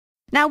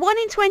Now, 1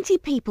 in 20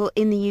 people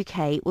in the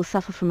UK will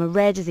suffer from a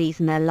rare disease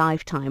in their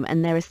lifetime,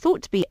 and there is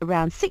thought to be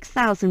around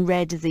 6,000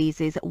 rare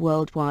diseases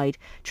worldwide.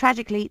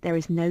 Tragically, there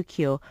is no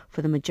cure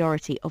for the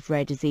majority of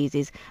rare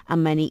diseases,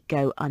 and many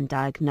go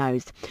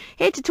undiagnosed.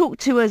 Here to talk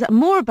to us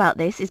more about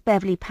this is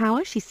Beverly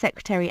Power. She's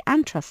Secretary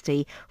and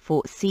Trustee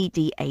for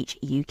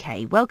CDH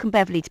UK. Welcome,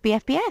 Beverly, to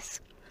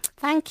BFBS.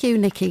 Thank you,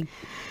 Nikki.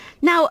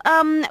 Now,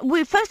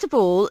 first of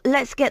all,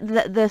 let's get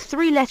the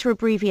three-letter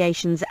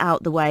abbreviations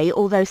out the way,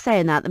 although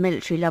saying that, the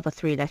military love a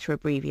three-letter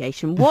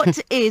abbreviation. What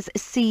is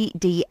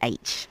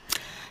CDH?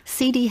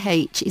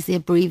 CDH is the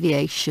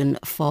abbreviation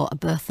for a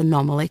birth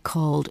anomaly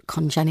called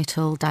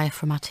congenital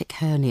diaphragmatic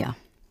hernia.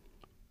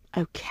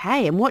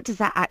 Okay, and what does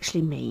that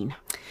actually mean?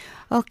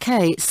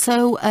 Okay,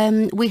 so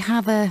we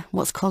have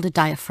what's called a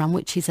diaphragm,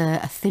 which is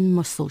a thin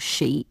muscle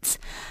sheet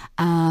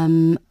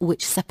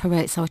which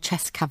separates our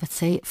chest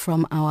cavity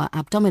from our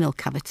abdominal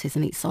cavities,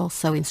 and it's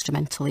also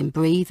instrumental in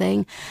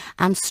breathing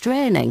and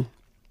straining.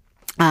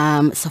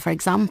 So, for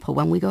example,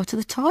 when we go to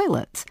the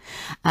toilet,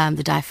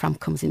 the diaphragm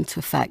comes into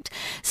effect.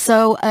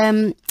 So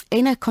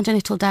in a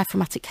congenital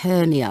diaphragmatic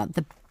hernia,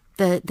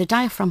 the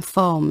diaphragm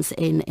forms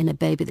in a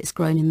baby that's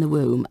growing in the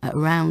womb at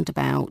around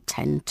about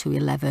 10 to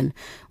 11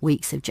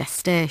 weeks of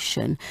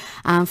gestation.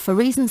 For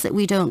reasons that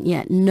we don't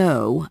yet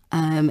know,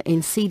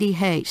 in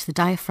CDH, the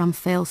diaphragm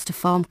fails to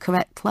form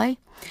correctly.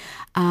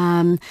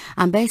 And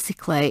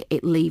basically,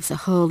 it leaves a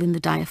hole in the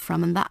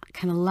diaphragm, and that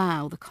can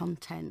allow the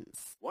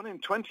contents. 1 in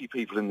 20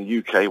 people in the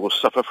UK will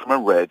suffer from a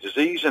rare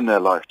disease in their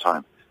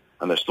lifetime,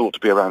 and there's thought to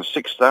be around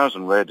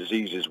 6,000 rare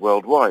diseases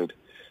worldwide.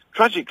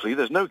 Tragically,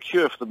 there's no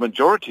cure for the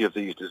majority of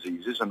these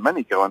diseases, and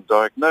many go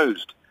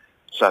undiagnosed.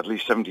 Sadly,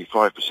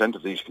 75%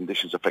 of these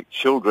conditions affect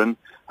children,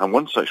 and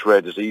one such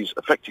rare disease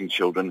affecting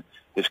children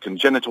is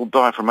congenital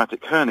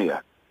diaphragmatic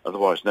hernia,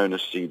 otherwise known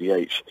as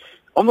CDH.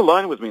 On the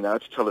line with me now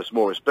to tell us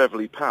more is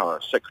Beverly Power,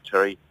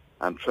 Secretary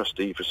and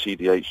Trustee for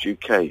CDH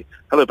UK.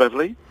 Hello,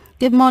 Beverly.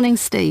 Good morning,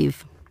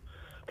 Steve.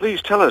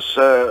 Please tell us,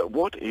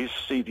 what is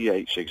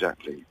CDH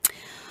exactly?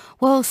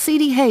 Well,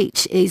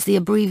 CDH is the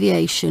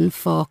abbreviation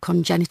for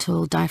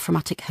congenital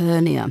diaphragmatic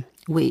hernia,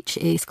 which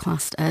is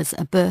classed as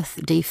a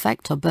birth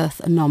defect or birth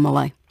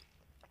anomaly.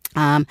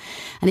 And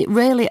it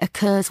really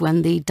occurs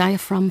when the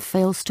diaphragm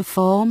fails to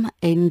form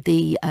in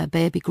the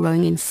baby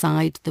growing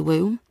inside the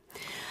womb.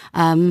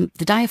 The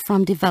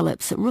diaphragm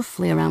develops at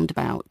roughly around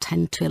about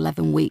 10 to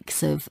 11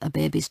 weeks of a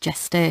baby's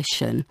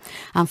gestation,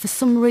 and for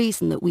some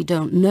reason that we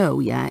don't know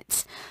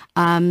yet,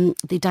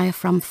 the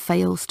diaphragm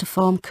fails to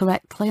form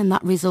correctly, and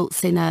that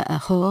results in a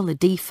hole, a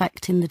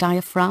defect in the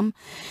diaphragm.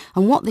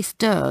 And what this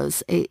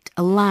does, it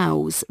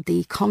allows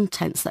the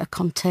contents that are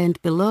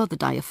contained below the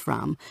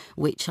diaphragm,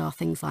 which are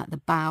things like the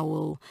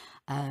bowel,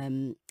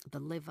 the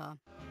liver.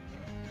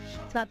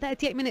 It's about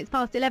 38 minutes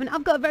past 11.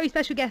 I've got a very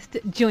special guest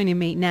joining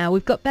me now.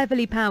 We've got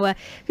Beverly Power,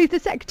 who's the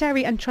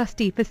Secretary and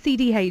Trustee for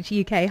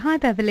CDH UK. Hi,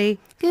 Beverly.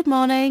 Good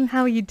morning.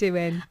 How are you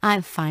doing?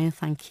 I'm fine,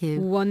 thank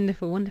you.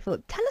 Wonderful, wonderful.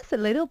 Tell us a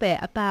little bit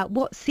about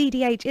what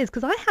CDH is,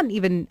 because I hadn't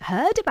even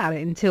heard about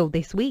it until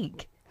this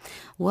week.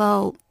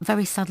 Well,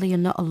 very sadly, you're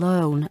not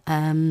alone.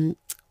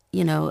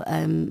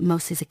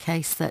 Most is a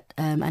case that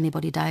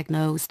anybody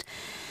diagnosed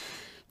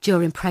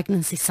during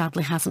pregnancy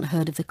sadly hasn't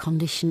heard of the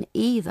condition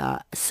either.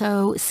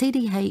 So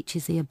CDH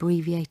is the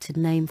abbreviated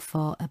name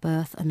for a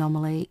birth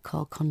anomaly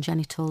called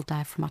congenital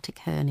diaphragmatic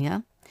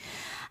hernia.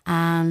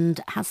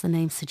 And as the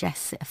name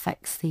suggests, it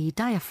affects the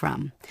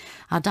diaphragm.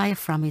 Our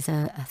diaphragm is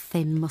a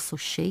thin muscle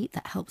sheet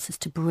that helps us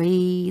to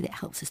breathe, it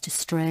helps us to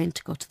strain,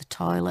 to go to the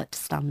toilet, to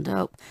stand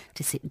up,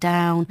 to sit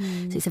down.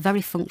 So it's a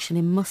very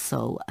functioning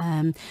muscle.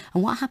 And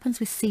what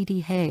happens with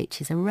CDH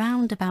is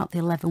around about the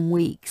 11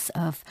 weeks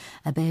of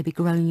a baby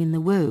growing in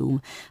the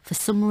womb, for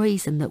some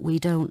reason that we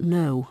don't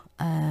know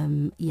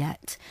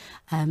yet,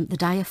 the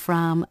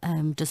diaphragm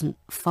doesn't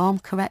form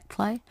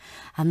correctly,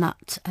 and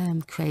that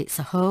creates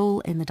a hole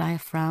in the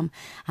diaphragm,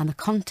 and the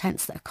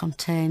contents that are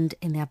contained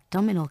in the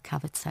abdominal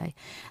cavity,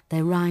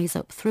 they rise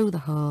up through the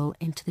hole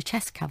into the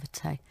chest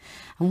cavity.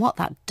 And what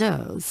that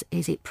does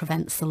is it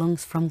prevents the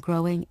lungs from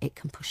growing, it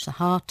can push the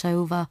heart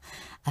over,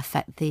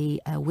 affect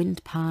the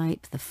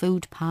windpipe, the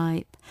food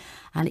pipe,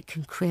 and it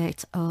can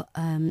create a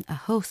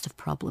host of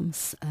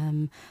problems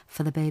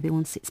for the baby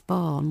once it's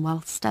born.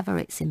 Whilst ever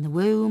it's in the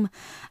womb,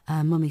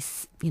 mum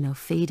is,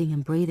 feeding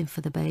and breathing for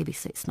the baby,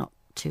 so it's not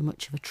too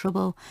much of a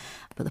trouble.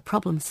 But the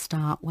problems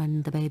start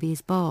when the baby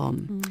is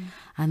born.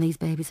 And these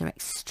babies are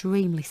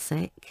extremely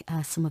sick,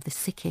 some of the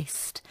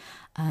sickest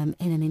in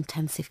an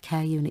intensive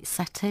care unit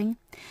setting.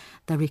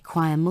 They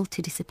require a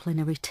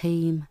multidisciplinary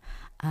team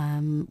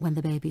when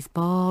the baby's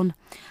born.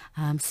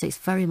 So it's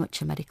very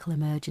much a medical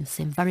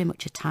emergency and very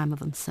much a time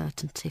of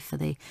uncertainty for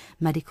the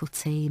medical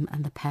team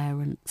and the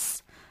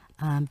parents.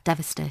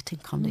 Devastating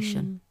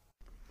condition.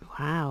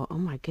 Wow, oh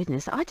my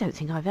goodness. I don't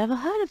think I've ever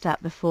heard of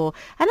that before.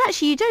 And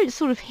actually, you don't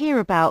sort of hear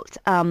about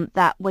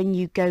that when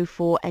you go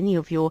for any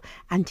of your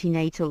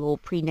antenatal or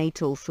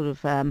prenatal sort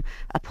of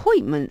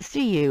appointments,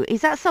 do you?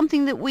 Is that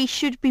something that we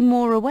should be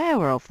more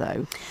aware of,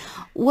 though?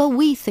 Well,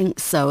 we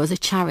think so as a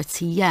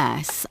charity,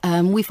 yes.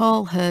 We've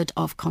all heard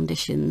of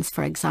conditions,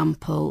 for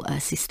example,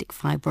 cystic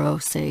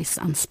fibrosis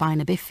and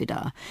spina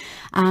bifida.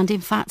 And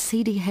in fact,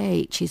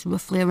 CDH is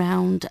roughly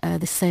around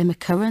the same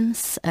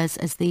occurrence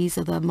as these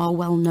other more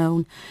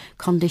well-known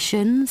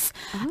conditions.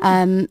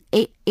 Oh.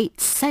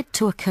 It's said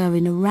to occur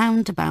in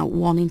around about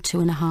 1 in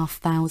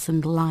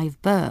 2,500 live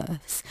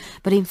births.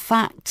 But in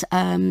fact,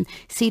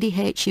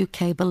 CDH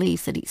UK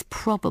believes that it's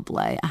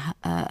probably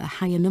a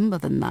higher number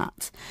than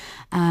that.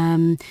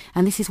 And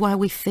this is why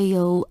we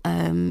feel,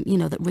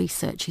 that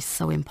research is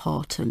so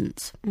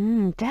important.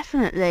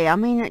 Definitely. I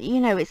mean,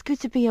 it's good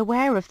to be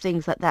aware of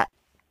things like that.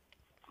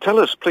 Tell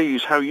us,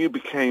 please, how you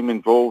became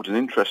involved and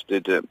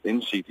interested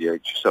in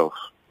CDH yourself.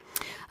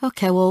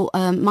 Okay, well,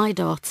 my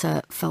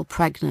daughter fell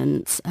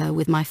pregnant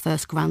with my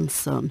first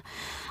grandson,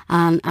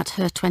 and at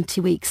her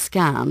 20-week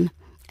scan,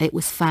 it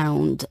was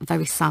found,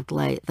 very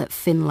sadly, that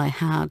Finlay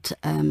had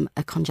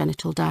a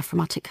congenital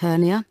diaphragmatic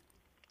hernia.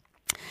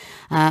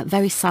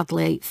 Very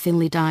sadly,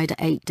 Finlay died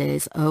at 8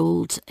 days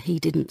old. He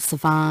didn't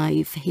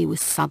survive. He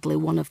was sadly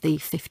one of the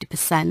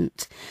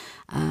 50%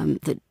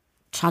 that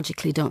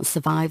tragically don't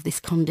survive this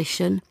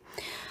condition.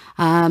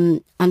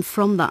 And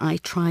from that, I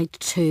tried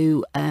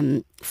to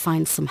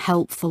find some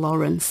help for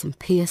Lauren, some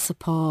peer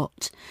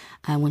support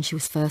when she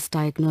was first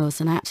diagnosed,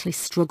 and I actually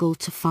struggled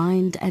to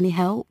find any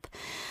help.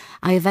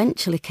 I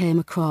eventually came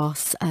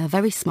across a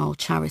very small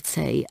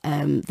charity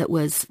that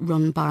was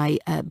run by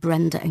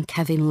Brenda and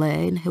Kevin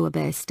Lane, who are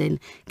based in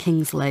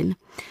Kings Lynn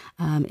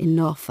in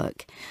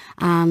Norfolk.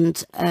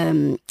 And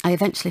I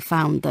eventually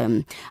found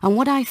them. And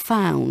what I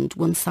found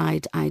once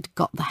I'd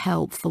got the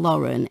help for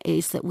Lauren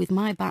is that with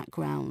my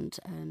background...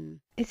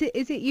 Is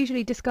it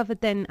usually discovered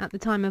then at the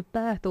time of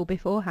birth or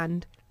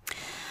beforehand?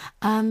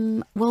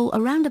 Well,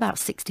 around about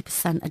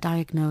 60% are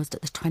diagnosed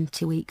at the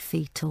 20-week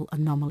fetal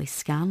anomaly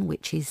scan,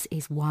 which is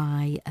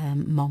why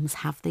moms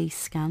have these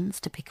scans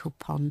to pick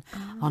up on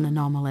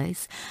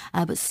anomalies.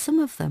 But some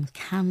of them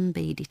can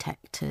be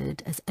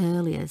detected as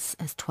early as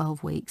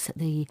 12 weeks at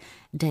the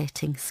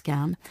dating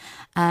scan.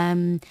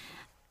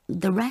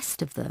 The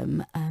rest of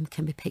them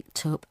can be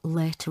picked up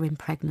later in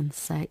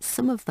pregnancy.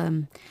 Some of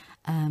them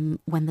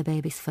when the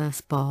baby's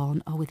first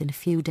born or within a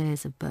few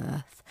days of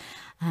birth,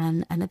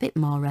 and a bit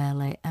more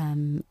rarely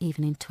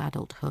even into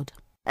adulthood.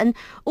 And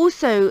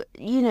also,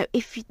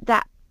 if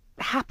that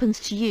happens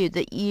to you,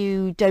 that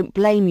you don't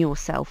blame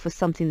yourself for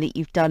something that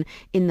you've done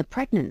in the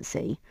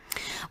pregnancy.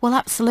 Well,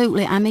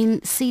 absolutely. I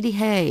mean,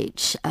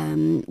 CDH,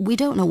 we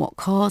don't know what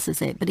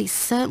causes it, but it's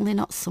certainly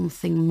not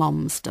something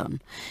mom's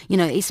done.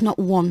 It's not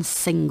one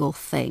single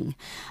thing.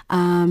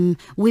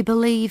 We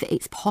believe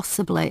it's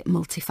possibly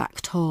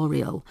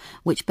multifactorial,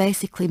 which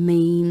basically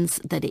means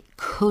that it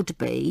could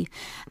be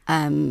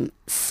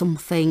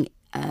something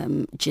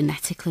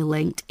genetically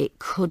linked, it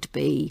could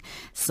be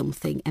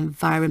something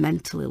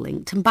environmentally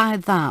linked, and by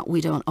that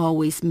we don't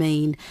always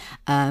mean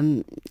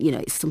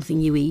it's something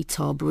you eat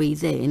or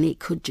breathe in. It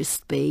could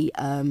just be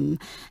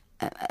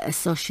a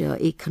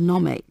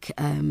socio-economic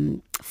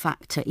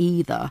factor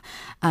either,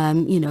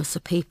 so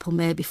people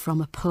may be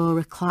from a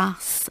poorer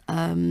class,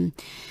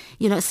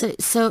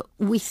 so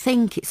we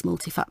think it's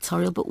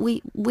multifactorial, but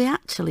we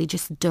actually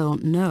just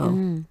don't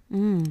know.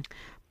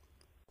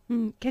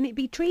 Can it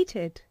be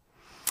treated?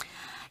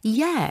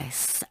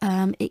 Yes,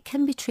 it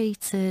can be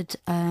treated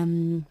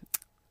in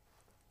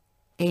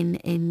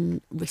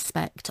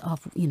respect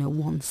of,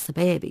 once the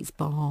baby's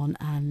born,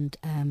 and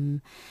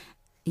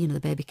the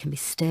baby can be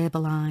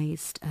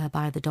stabilised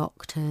by the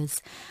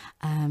doctors.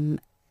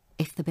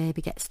 If the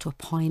baby gets to a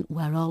point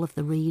where all of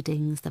the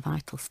readings, the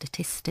vital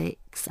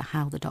statistics, are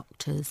how the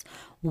doctors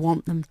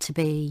want them to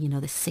be,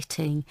 they're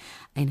sitting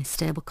in a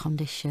stable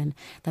condition,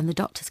 then the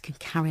doctors can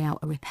carry out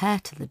a repair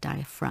to the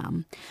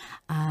diaphragm,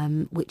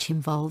 which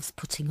involves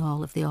putting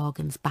all of the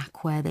organs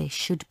back where they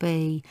should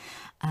be,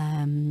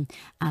 and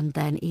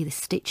then either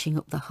stitching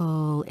up the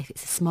hole if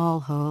it's a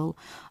small hole,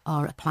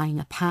 or applying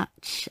a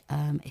patch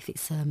if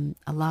it's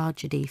a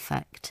larger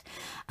defect,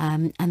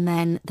 and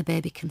then the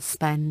baby can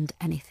spend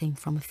anything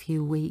from a few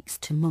weeks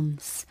to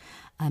months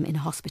in a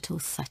hospital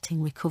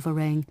setting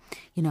recovering,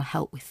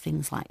 help with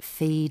things like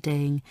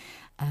feeding,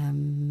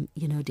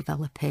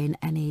 developing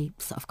any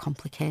sort of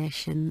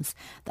complications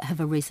that have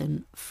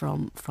arisen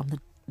from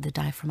the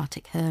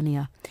diaphragmatic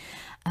hernia.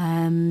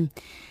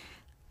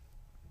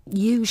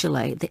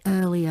 Usually, the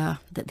earlier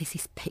that this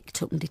is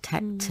picked up and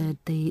detected,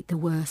 the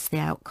worse the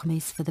outcome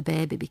is for the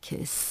baby,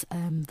 because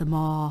the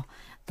more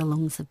the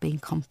lungs have been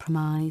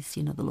compromised,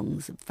 the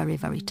lungs are very,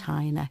 very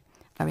tiny,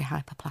 very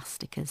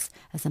hyperplastic,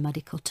 as a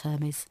medical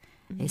term is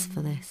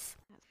for this.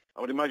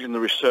 I would imagine the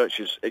research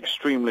is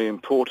extremely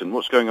important.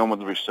 What's going on with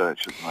the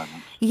research at the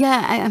moment?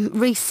 Yeah,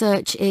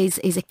 research is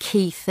a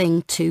key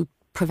thing to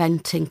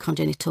preventing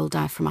congenital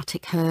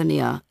diaphragmatic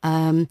hernia.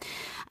 And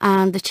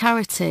the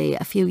charity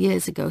a few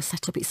years ago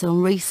set up its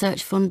own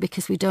research fund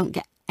because we don't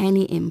get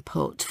any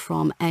input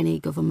from any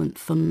government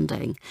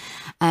funding.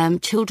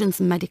 Children's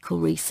medical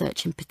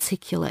research in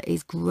particular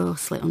is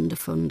grossly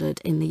underfunded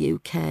in the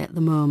UK at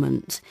the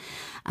moment,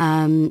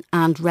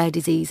 and rare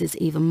diseases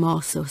even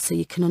more so. So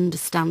you can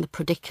understand the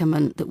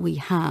predicament that we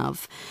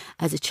have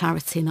as a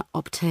charity not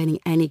obtaining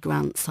any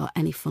grants or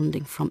any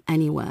funding from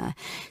anywhere.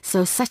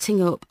 So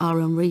setting up our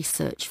own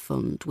research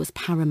fund was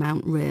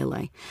paramount,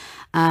 really.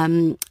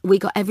 We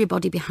got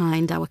everybody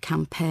behind our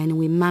campaign, and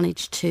we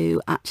managed to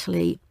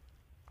actually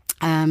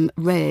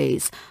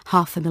raise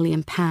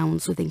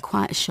 £500,000 within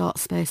quite a short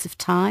space of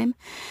time.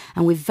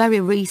 And we've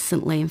very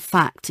recently, in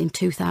fact, in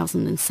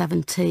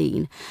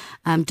 2017,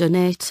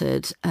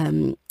 donated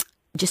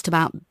just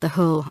about the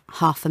whole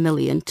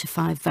 £500,000 to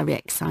 5 very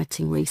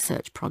exciting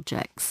research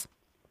projects.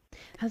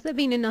 Has there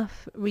been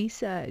enough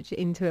research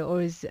into it,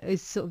 or is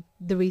sort of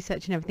the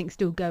research and everything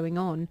still going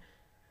on?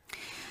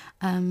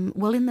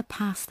 Well, in the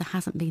past, there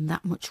hasn't been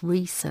that much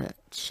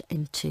research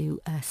into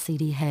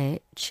CDH,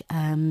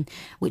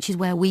 which is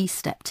where we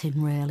stepped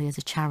in really as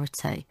a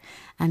charity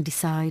and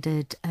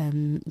decided,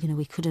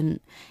 we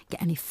couldn't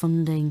get any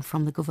funding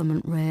from the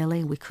government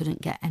really. We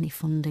couldn't get any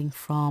funding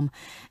from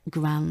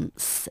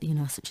grants,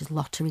 such as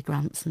lottery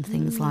grants and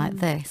things like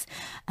this.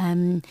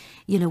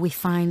 We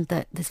find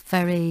that there's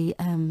very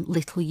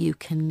little you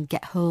can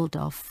get hold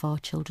of for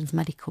children's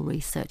medical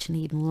research, and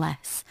even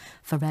less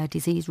for rare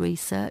disease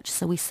research.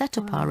 So we set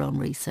up our own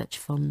research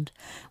fund.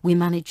 We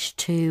managed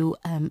to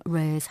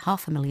raise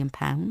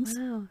 £500,000.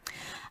 Wow.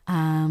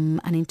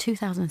 And in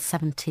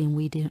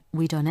 2017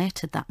 we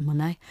donated that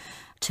money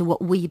to what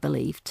we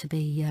believe to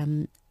be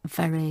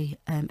very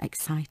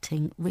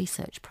exciting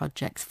research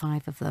projects,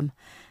 5 of them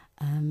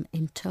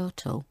in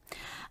total.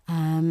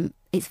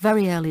 It's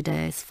very early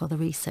days for the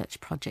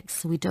research projects,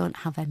 so we don't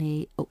have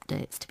any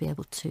updates to be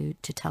able to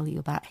tell you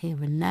about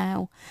here and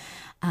now,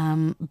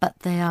 but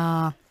they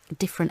are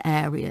different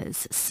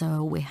areas.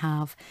 So we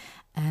have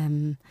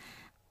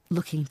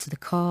looking into the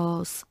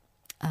cause,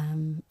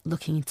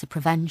 looking into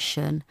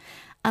prevention,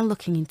 and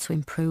looking into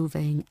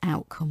improving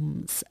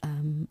outcomes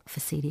for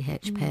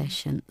CDH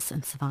patients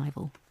and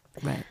survival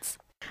rates.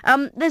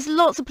 There's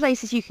lots of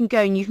places you can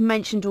go, and you've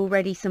mentioned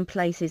already some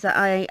places.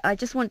 I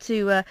just want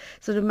to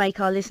sort of make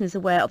our listeners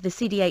aware of the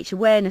CDH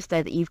Awareness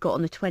Day that you've got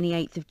on the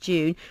 28th of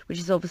June, which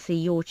is obviously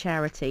your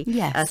charity.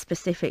 Yes.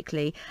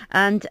 Specifically.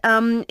 And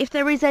if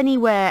there is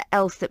anywhere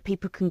else that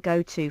people can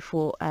go to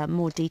for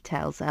more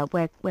details,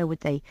 where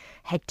would they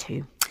head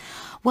to?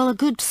 Well, a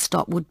good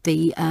stop would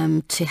be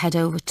to head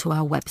over to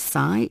our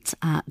website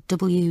at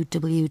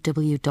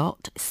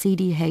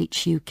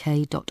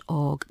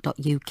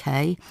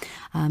www.cdhuk.org.uk.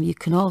 You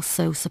can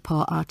also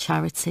support our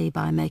charity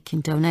by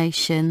making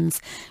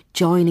donations,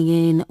 joining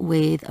in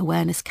with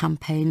awareness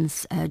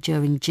campaigns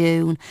during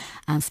June,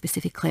 and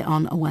specifically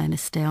on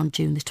Awareness Day on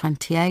June the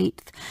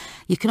 28th.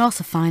 You can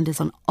also find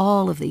us on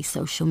all of these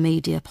social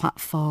media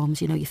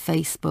platforms, your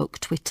Facebook,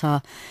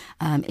 Twitter,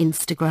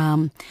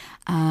 Instagram.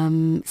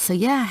 So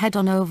yeah, head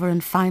on over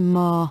and find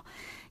more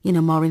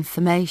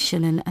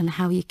information and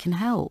how you can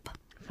help.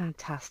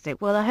 Fantastic.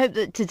 Well, I hope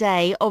that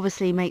today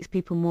obviously makes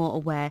people more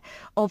aware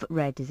of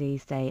Rare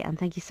Disease Day. And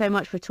thank you so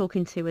much for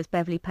talking to us,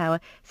 Beverly Power,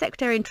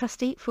 Secretary and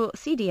Trustee for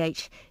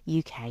CDH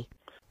UK.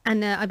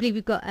 And I believe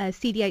we've got a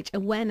CDH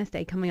Awareness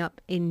Day coming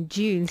up in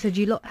June. So do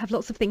you have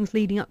lots of things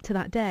leading up to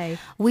that day?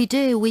 We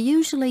do. We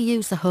usually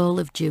use the whole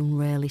of June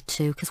really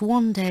too, because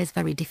one day is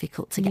very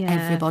difficult to get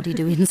everybody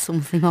doing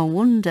something on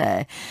one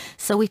day.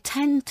 So we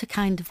tend to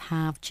kind of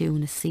have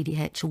June as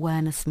CDH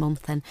Awareness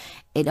Month, and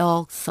it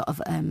all sort of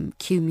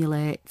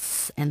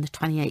accumulates in the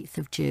 28th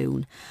of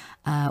June.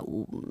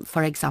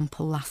 For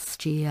example,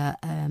 last year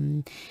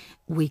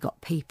we got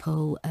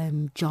people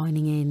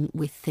joining in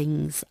with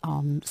things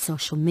on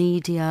social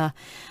media.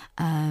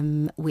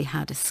 We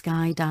had a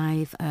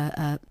skydive,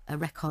 a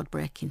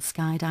record-breaking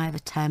skydive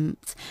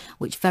attempt,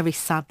 which very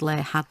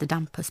sadly had the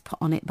dampers put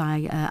on it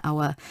by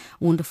our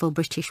wonderful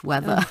British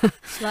weather.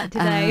 Like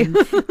today.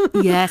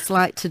 Yes,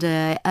 like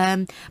today.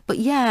 But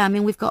yeah, I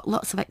mean, we've got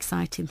lots of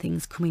exciting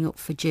things coming up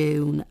for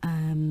June,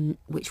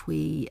 which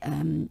we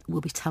will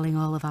be telling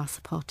all of our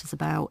supporters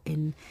about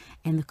in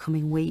the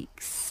coming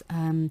weeks.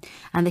 And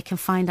they can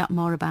find out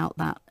more about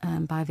that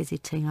by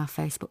visiting our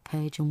Facebook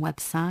page and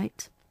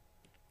website.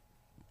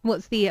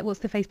 What's the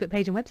Facebook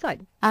page and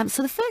website?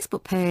 So the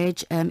Facebook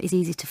page is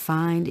easy to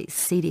find. It's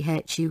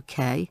CDH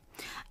UK.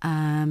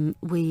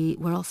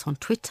 We're also on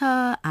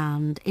Twitter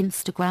and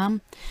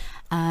Instagram.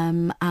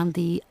 And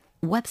the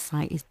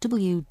website is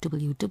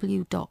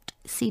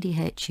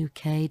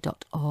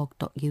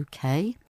www.cdhuk.org.uk.